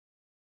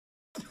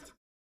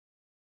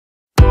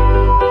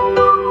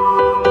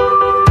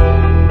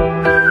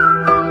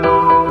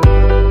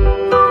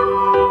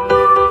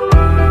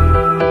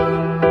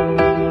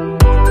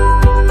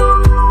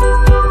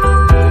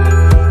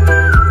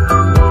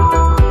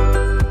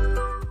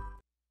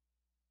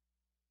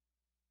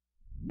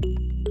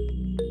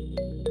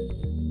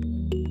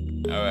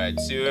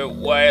Alright, see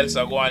what else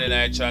are going in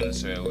our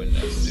transfer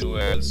window. See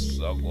what else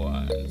are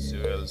going. See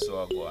what else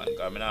are going.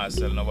 Because I'm not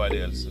selling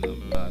nobody else.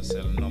 I'm not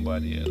selling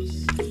nobody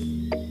else.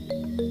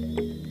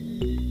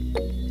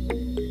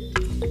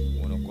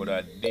 When I go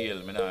that deal,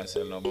 I'm not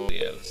selling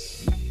nobody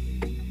else.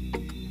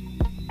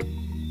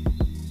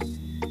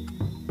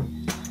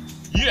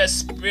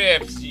 Yes,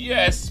 Peps.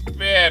 Yes,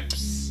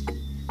 Peps.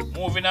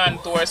 Moving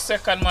on to our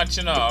second match,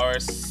 you know.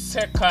 Our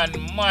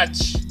second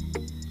match.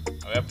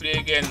 We play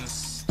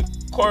against the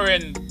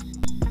current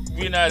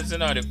winners, you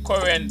know. The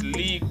current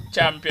league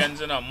champions,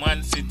 you know.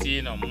 Man City,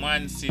 you know.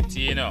 Man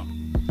City, you know.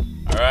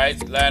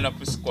 Alright, line up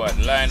the squad.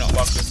 Line up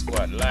back the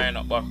squad. Line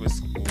up back the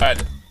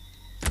squad.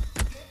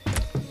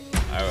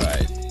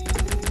 Alright.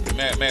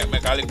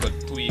 Make a little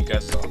tweak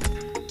or so.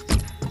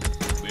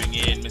 Bring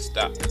in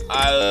Mr.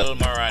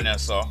 Almaran or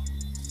so.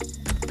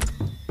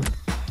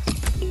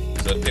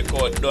 So take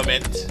out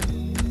Dummett.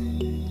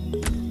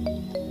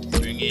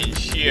 Bring in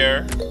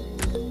Shear.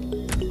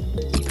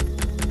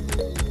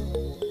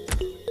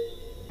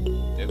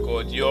 Take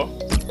out Yo.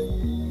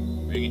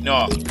 Bring in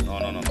no.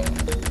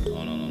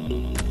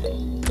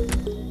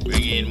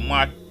 Bring in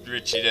Matt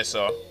Ritchie there,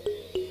 so.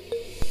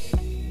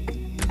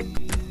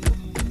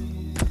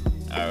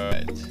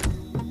 Alright.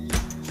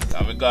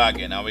 Now we go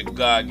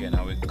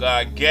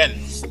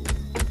again.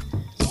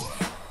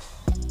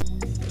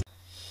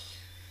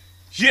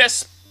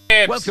 Yes,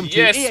 Peps. Welcome to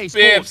yes, EA Peps.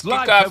 Sports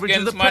live Kick off coverage of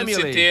against the Man Premier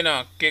City, League. you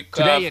know. Kick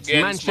Today off it's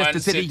against Manchester Man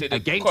City City, the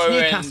against current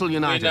Newcastle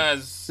United.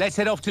 winners. Let's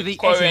head off to the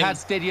Current Etihad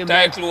Stadium.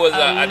 title holders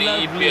at the lovely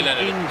EPL and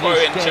the English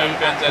current day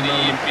champions at at the the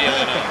moment.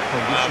 EPL. Perfect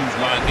conditions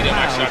Man, like give them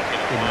a clouds shock,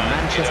 in the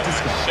Manchester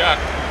sky. Shock.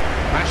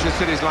 Manchester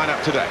City's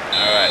lineup today.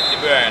 Alright, De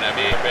Bruyne, I'll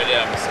be ready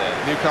on myself.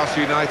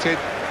 Newcastle United,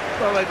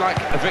 well, they'd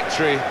like a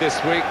victory this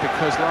week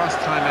because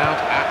last time out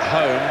at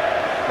home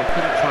they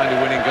couldn't find a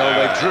winning goal.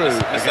 They drew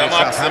against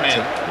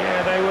Southampton.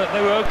 Yeah, they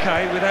were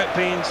okay without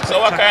being spectacular. So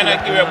what kind of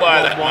give a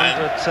ball that, man?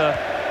 But I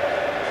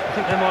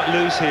think they might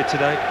lose here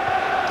today.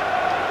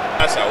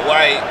 That's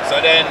why. So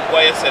then,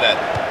 why you say that?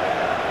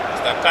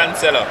 Mr.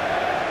 Cancelo.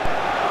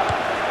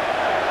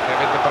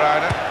 Kevin De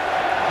Bruyne.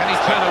 Can he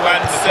turn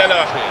away from the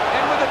Cancelo.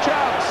 in with a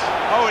chance?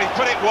 Oh, he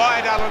put it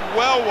wide, Alan,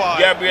 well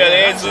wide. Gabriel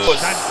Jesus.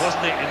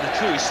 Wasn't it, in the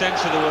true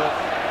sense of the word?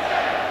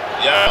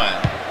 Yeah,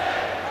 man.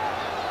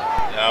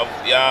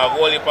 You have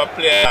only a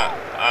player.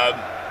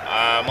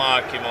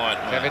 Mark him out,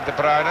 man. Kevin De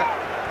Bruyne.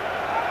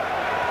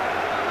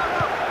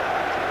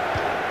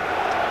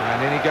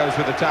 And in he goes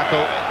with the tackle.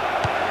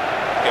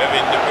 Right.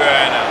 Kevin De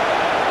Bruyne.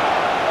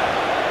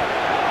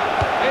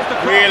 Here's the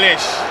cross.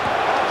 Grealish.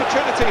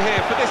 Opportunity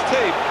here for this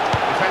team.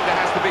 Defender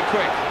has to be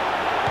quick.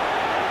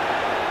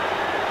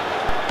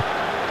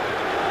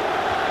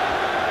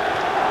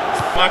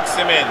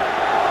 Maximin.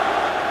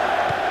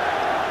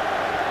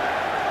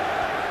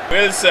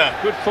 Wilson.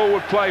 Good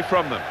forward play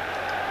from them.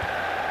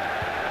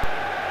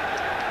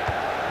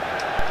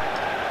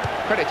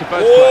 Credit to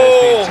both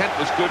players. The intent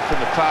was good from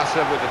the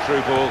passer with the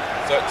through ball.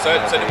 So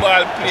the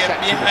ball played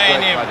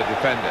behind him. By the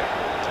defender.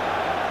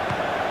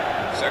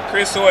 So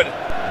Chris Wood.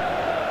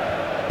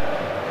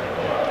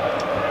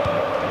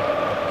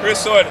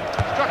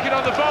 Struck it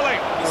on the volley.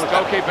 Well, the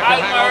goalkeeper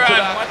can hang on to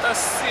that. What a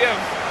save.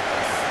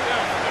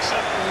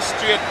 Shot too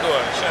straight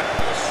though. Shot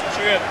too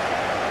straight.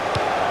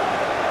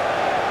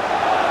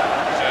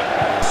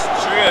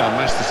 Well,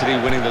 Manchester City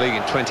winning the league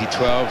in 2012,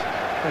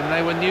 and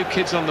they were new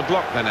kids on the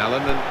block then,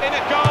 Alan. And in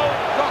it goal,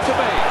 got to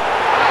be.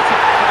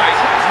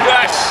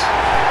 Rush.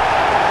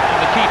 And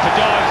the keeper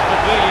dives,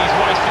 but really he's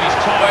wasted his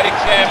time. Body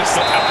claims.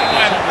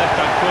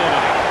 Left-hand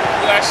corner.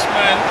 Rush,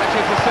 man.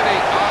 Manchester City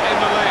are in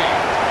the lead.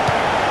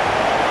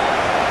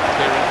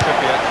 Kieran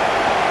Trippier.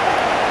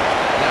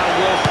 Now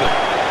Wilson.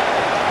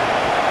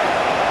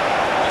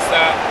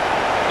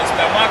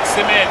 Mr.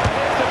 Maximin.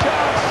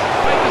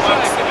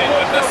 Maximin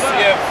with the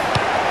save.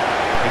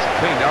 He's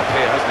cleaned up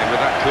here, hasn't he, with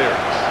that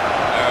clearance?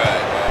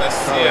 Alright, let's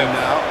see him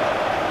now.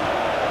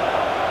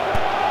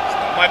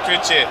 Matt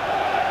Ritchie.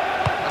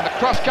 And the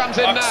cross comes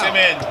in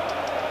Maximin. now.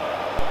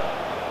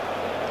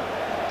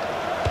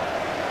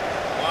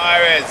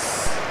 Mahrez.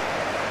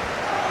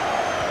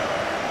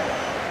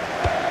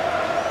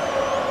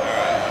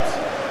 Alright.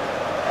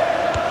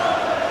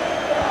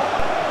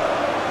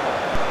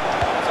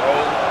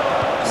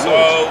 So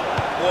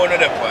one of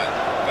the point.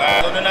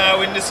 I don't know how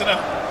win this now.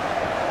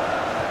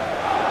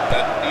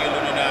 That deal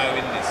on now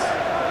win this.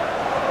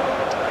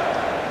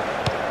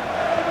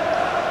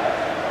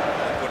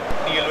 Put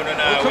deal on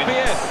now win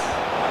this.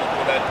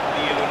 Put that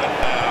deal on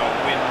now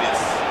win this.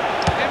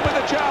 In with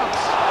a chance.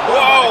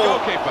 Wow!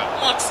 Goalkeeper.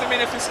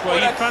 Maximin if he Well, scored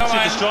you that fancied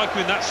time. the striker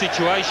in that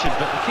situation,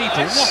 but the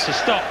keeper, what a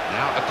stop.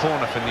 Now a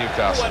corner for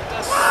Newcastle. What a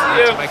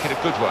Need to save! make it a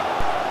good one.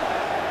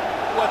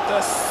 What a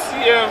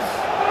save!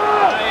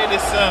 Hey,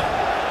 this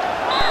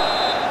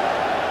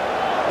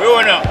we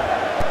won now.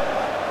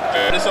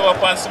 This over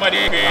upon somebody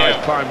here.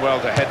 He's climbed well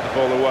to head the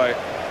ball away.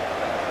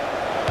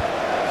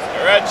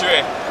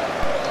 Rodri.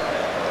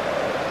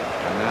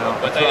 And now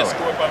But I just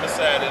score up on the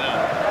side, you know.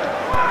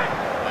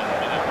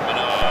 I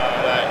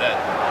don't like that.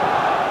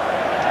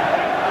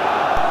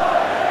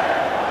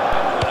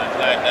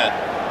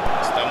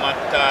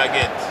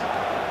 target.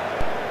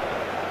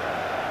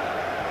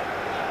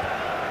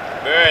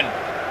 Burn.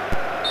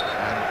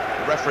 And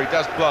the referee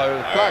does blow.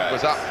 The flag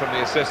was up from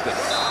the assistant.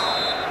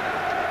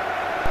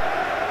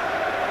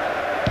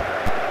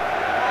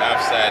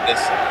 Offside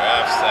this up.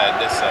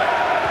 Offside this up.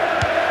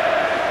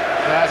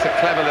 That's a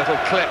clever little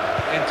clip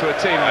into a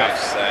teammate.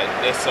 Offside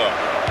this up.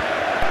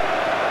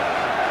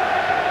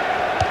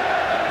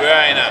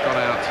 Brian up.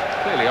 Gone out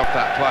clearly off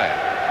that player.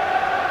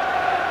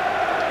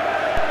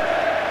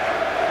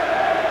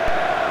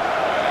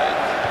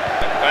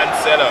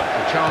 Cancelo.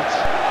 A chance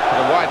for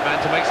the wide man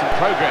to make some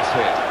progress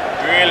here.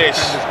 Grealish.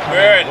 Defenders come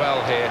Burn. in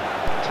well here.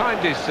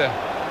 Timed his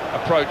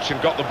approach and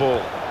got the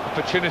ball.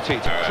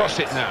 Opportunity to cross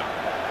it now.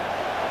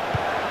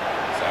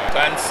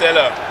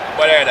 Cancelo.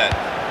 What are that?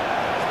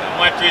 Mr.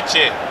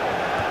 Matrici.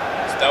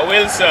 Mr.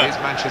 Wilson. It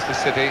is Manchester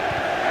City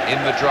in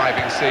the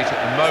driving seat at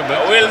the moment.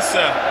 Mr.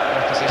 Wilson.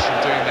 The opposition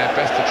doing their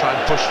best to try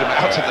and push them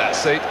out of that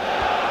seat.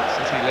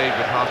 City lead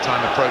with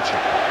half-time approaching.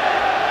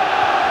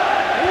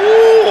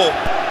 Ooh!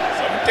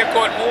 Some take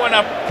out more than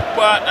a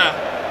partner.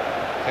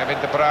 Kevin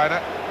De Bruyne.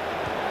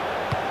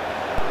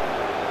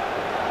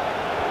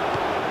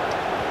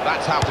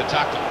 That's how to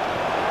tackle.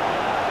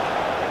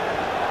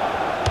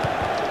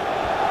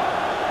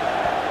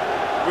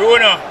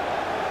 Bruno.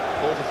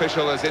 Fourth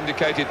official has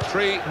indicated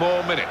 3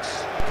 more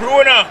minutes.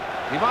 Bruno.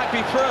 He might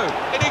be through.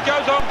 And he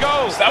goes on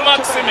goal. It's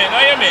Maximin, how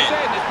you mean?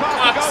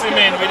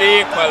 Maximin with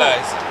the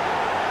equaliser.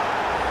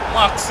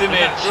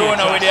 Maximin,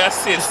 Bruno with the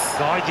assist.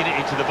 Guiding it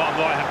into the bottom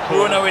right-hand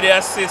corner. Bruno with the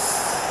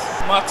assist.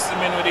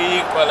 Maximin with the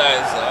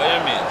equaliser, how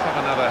you mean? Let's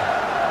have another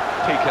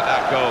peek at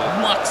that goal.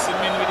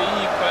 Maximin with the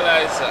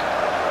equaliser.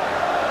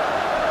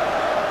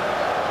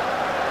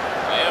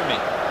 How you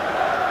mean?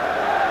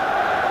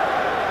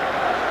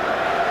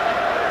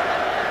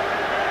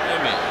 How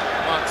you mean?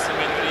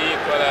 Maximin with the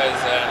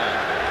equaliser.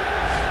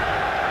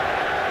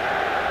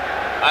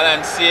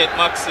 Alan St.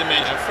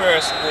 Maximin, the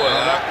first goal.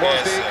 Well, that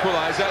was the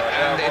equaliser,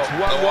 and it's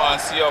 1-1. I want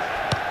to see your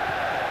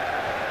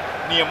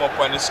name up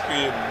on the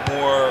screen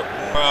more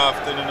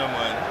often, you know,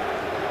 man.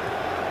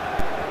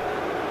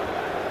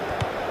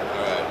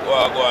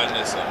 Alright, go on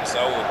this one.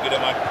 So give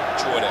them a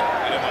throw there.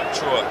 Give them a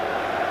throw.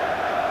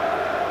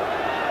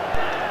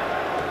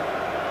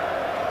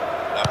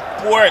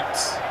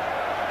 Laporte.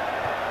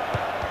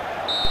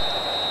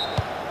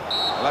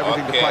 Well,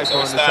 everything to play for in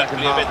the second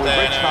half. We've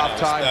reached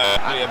half-time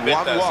at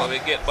 1-1. So we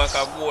get back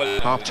a goal.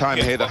 Half-time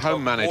here, the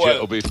home manager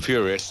will be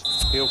furious.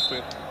 He'll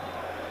feel...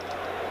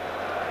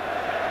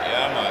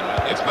 Yeah,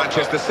 man. It's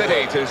Manchester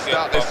City to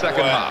start this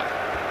second half.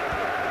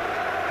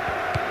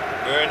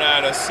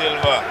 Bernardo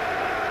Silva.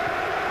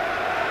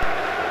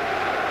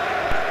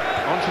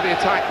 On to the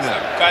attack now.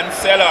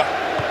 Cancelo.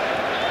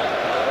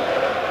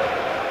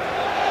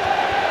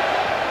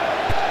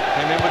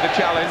 Came in with the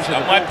challenge and the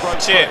ball broke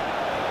Matrici. through.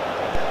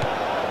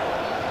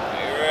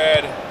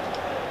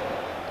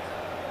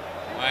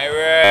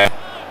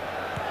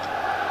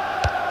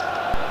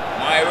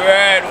 My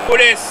red. Who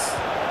this?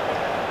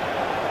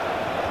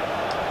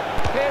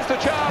 Here's the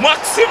chance.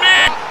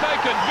 Maximin.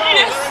 Taken. Goal.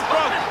 Yes. They're in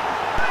front.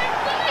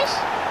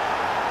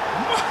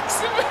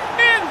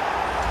 Maximin.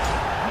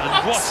 And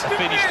what a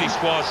finish this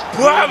was.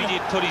 Bam. Really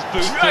did put his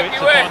boot to Drag it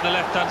to away. find the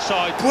left-hand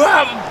side.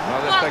 Bam.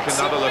 Well, let's take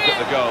another look at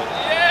the goal.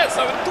 Yes,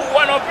 I'm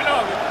 2-1 up, you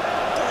know.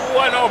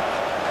 2-1 up.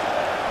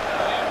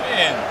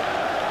 Amen.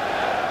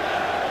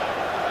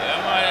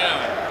 Yeah, man, you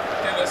know.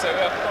 Tell us we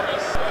have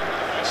chorus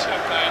for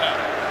Shaka, you know.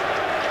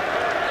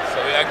 So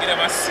we are giving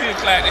them a seat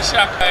like the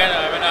Shaka, you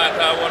know. We're not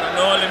one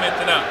no limit,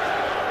 you know.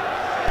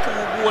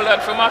 2 goals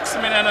out for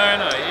Maximin, you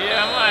know.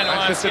 Yeah, man.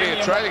 Manchester City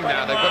are trailing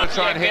now. They've got to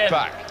try and hit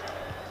back.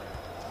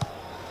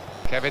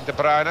 Kevin De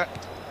Bruyne.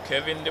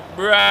 Kevin De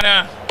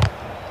Bruyne.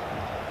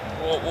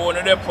 One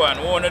of the pan.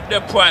 One of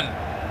the pan.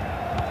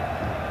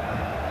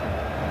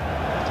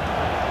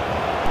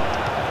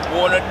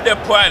 One of the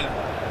pan.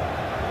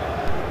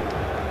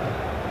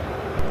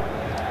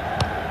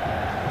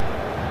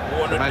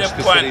 One of Manchester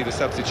the pan. City, the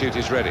substitute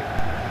is ready.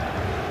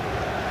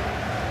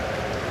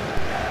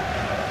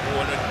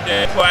 One of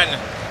the pan.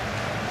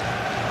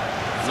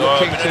 So,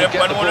 Looking to get the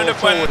ball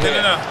forward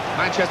here.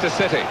 Manchester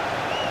City.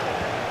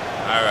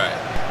 All right.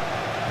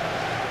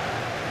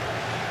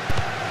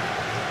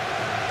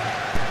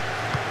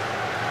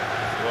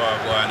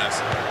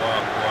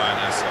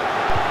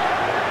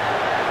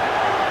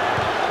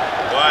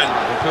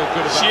 They feel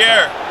good about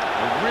Shear. that.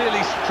 A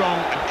really strong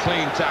and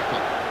clean tackle.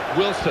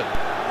 Wilson.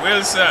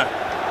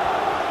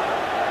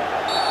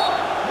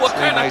 What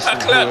kind of Mason,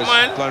 tackle, who has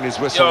man? blown his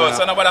whistle Yo, now.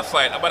 so nobody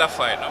fight.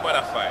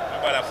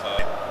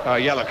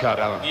 Yellow card,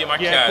 Alan. Give my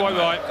Yeah, card, quite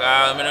man. right.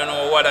 I don't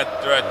know what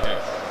that threat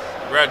is.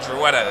 Roger,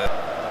 what is it?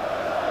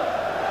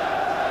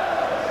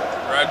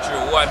 Roger,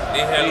 what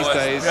the hell These was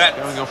days, that?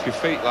 going off your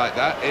feet like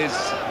that is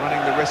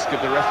running the risk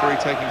of the referee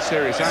taking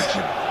serious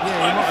action. Yeah,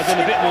 he might have done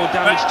a bit more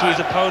damage to his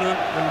opponent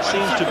than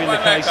seems to have been the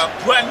case. Like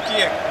a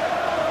pancake.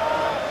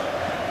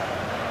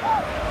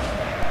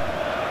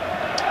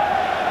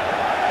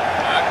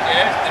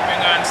 Okay,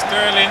 stepping on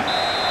Sterling.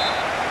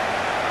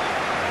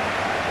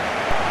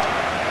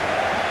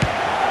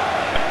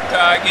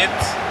 Target. take it.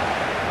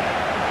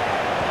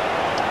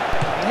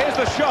 And here's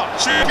the shot.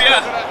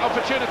 Trippier. An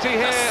opportunity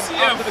here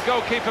after the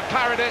goalkeeper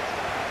parried it.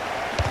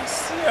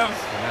 Save.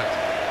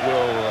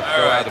 Will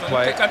go out of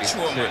play. It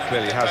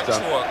clearly has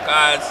done.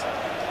 Cause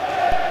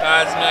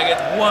me I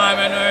get warm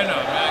and I know.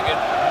 Me I get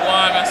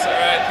warm as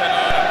right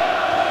now.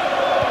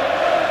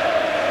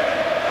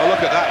 Oh,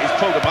 look at that, he's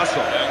pulled a muscle.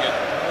 Me I get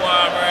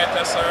warm right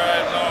as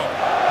right now.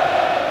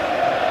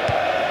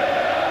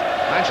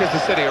 Manchester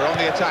City are on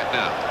the attack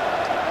now.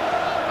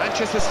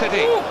 Manchester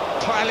City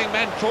piling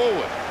men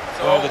forward.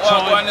 So Well, the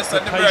time, the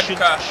the patient,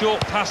 short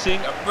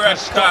passing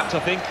has stopped, I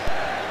think,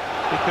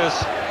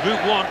 because route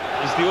one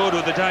is the order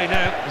of the day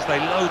now as they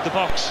load the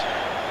box.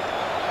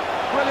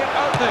 Brilliant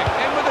opening,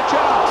 in with a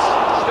chance.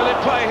 Still in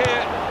play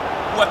here.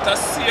 What a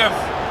save.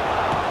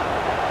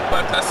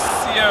 What a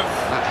save.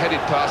 That headed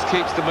pass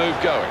keeps the move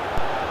going.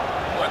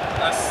 What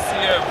a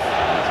save.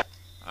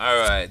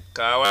 Alright,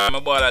 cause my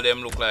ball of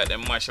them look like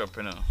them mash up,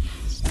 you know.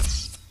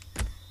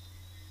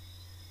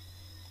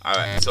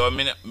 Alright, so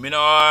me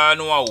no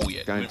know who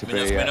yet. Going to be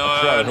me a throw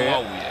know here. who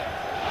yet.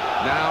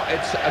 Now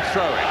it's a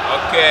throw-in.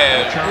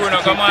 Okay,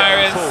 Bruno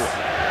Gomes.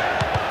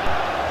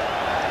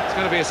 It's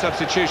going to be a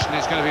substitution.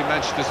 It's going to be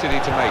Manchester City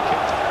to make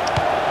it.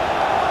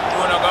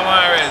 Bruno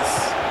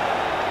Gomes.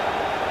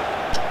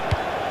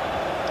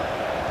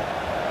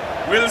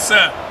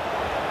 Wilson.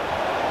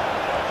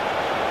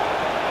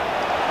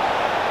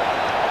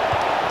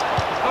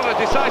 It's not a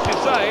decisive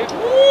save.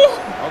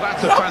 Oh,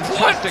 that's a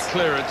fantastic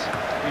clearance.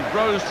 He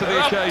rose to the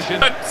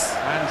occasion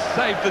and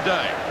saved the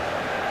day.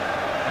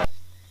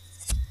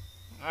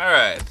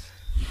 Alright.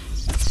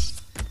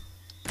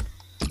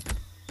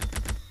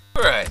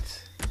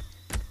 Alright.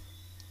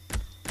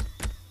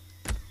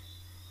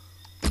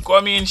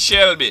 Come in,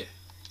 Shelby.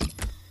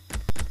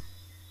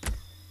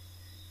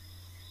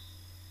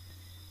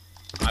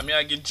 I'm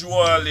going to get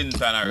Joel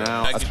Linton around.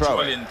 Now a throw.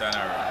 Well, they're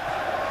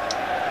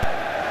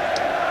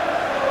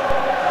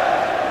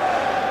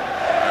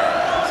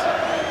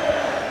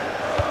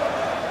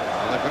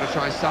going to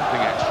try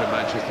something extra,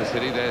 Manchester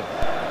City. They're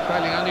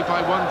trailing only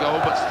by 1 goal,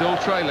 but still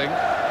trailing.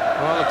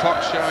 Well, the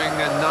clock's showing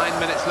 9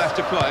 minutes left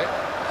to play.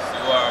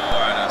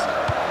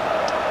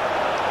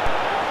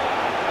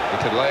 He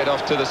could lay it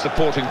off to the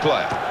supporting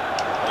player.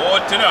 Oh,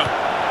 Tina.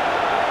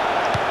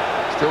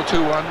 Still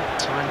 2-1,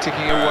 time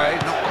ticking away.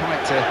 Not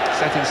quite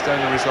set in stone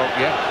the result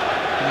yet.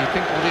 Can you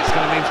think what it's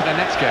going to mean for the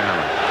next game,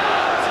 Alan?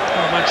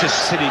 Well,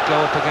 Manchester City go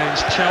up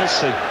against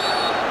Chelsea.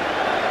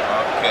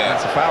 Okay.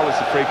 That's a foul, it's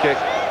a free kick.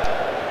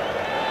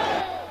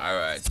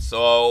 Alright,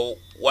 so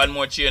one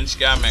more change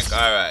can make.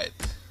 Alright.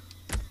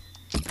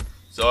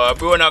 So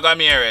Bruno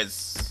Gomes.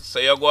 So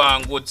you go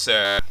on good,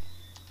 sir.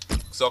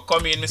 So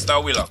come in, Mr.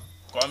 Willock.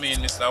 Come in,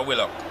 Mr.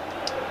 Willock.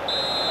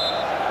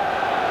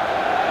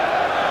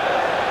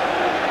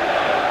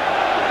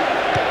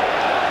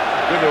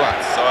 Good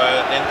one. So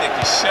then take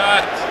a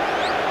shot.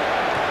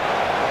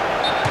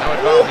 No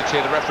advantage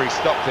here, the referee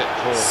stopped it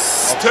for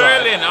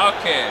Sterling, offside.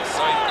 okay.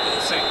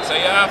 So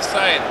you're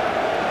offside.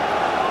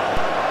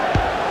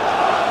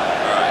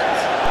 Alright.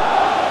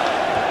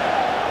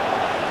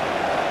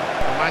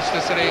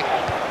 Manchester City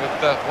with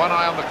one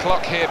eye on the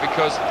clock here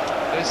because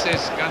this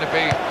is going to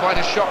be quite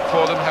a shock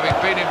for them, having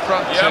been in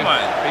front to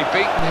be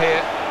beaten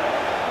here.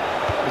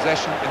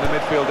 Possession in the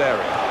midfield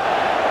area.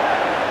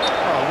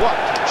 Oh, what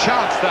a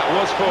chance that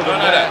was for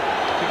them there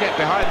to get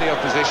behind the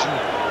opposition.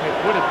 It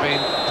would have been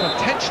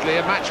potentially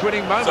a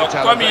match-winning moment. So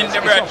come in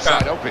the red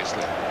card.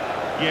 Obviously.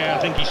 Yeah, I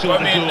think he saw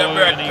the goal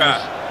and he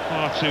was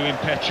far too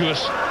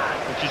impetuous,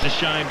 which is a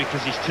shame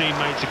because his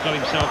teammates have got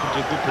himself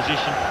into a good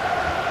position.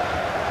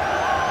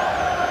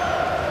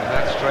 And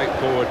that's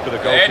straightforward for the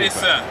goalkeeper.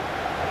 Edison.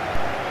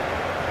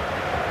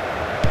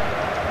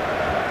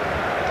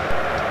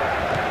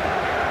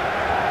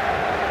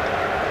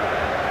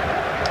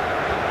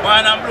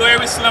 Man, I'm blue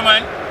whistle,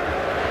 man.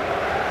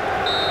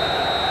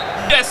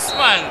 Yes,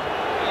 man.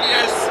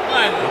 Yes,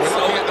 man.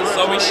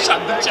 So we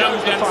shot the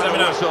champions,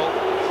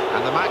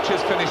 and the match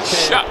is finished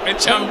here. Shot the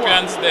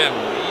champions, them.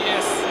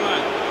 Yes,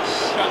 man.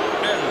 Shot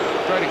them.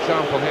 Great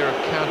example here of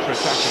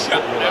counter-attacking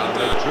football. And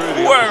they drew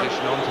the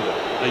opposition onto them.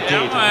 They did,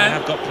 and they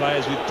have got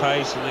players with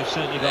pace, and they've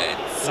certainly got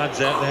lads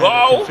out there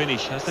that can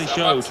finish, as they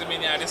showed. So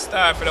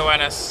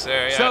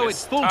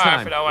it's full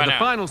time, with the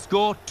final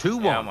score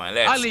 2-1.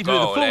 I'll leave you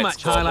with the full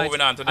match highlights,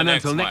 and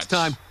until next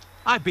time,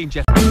 I've been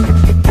Jeff.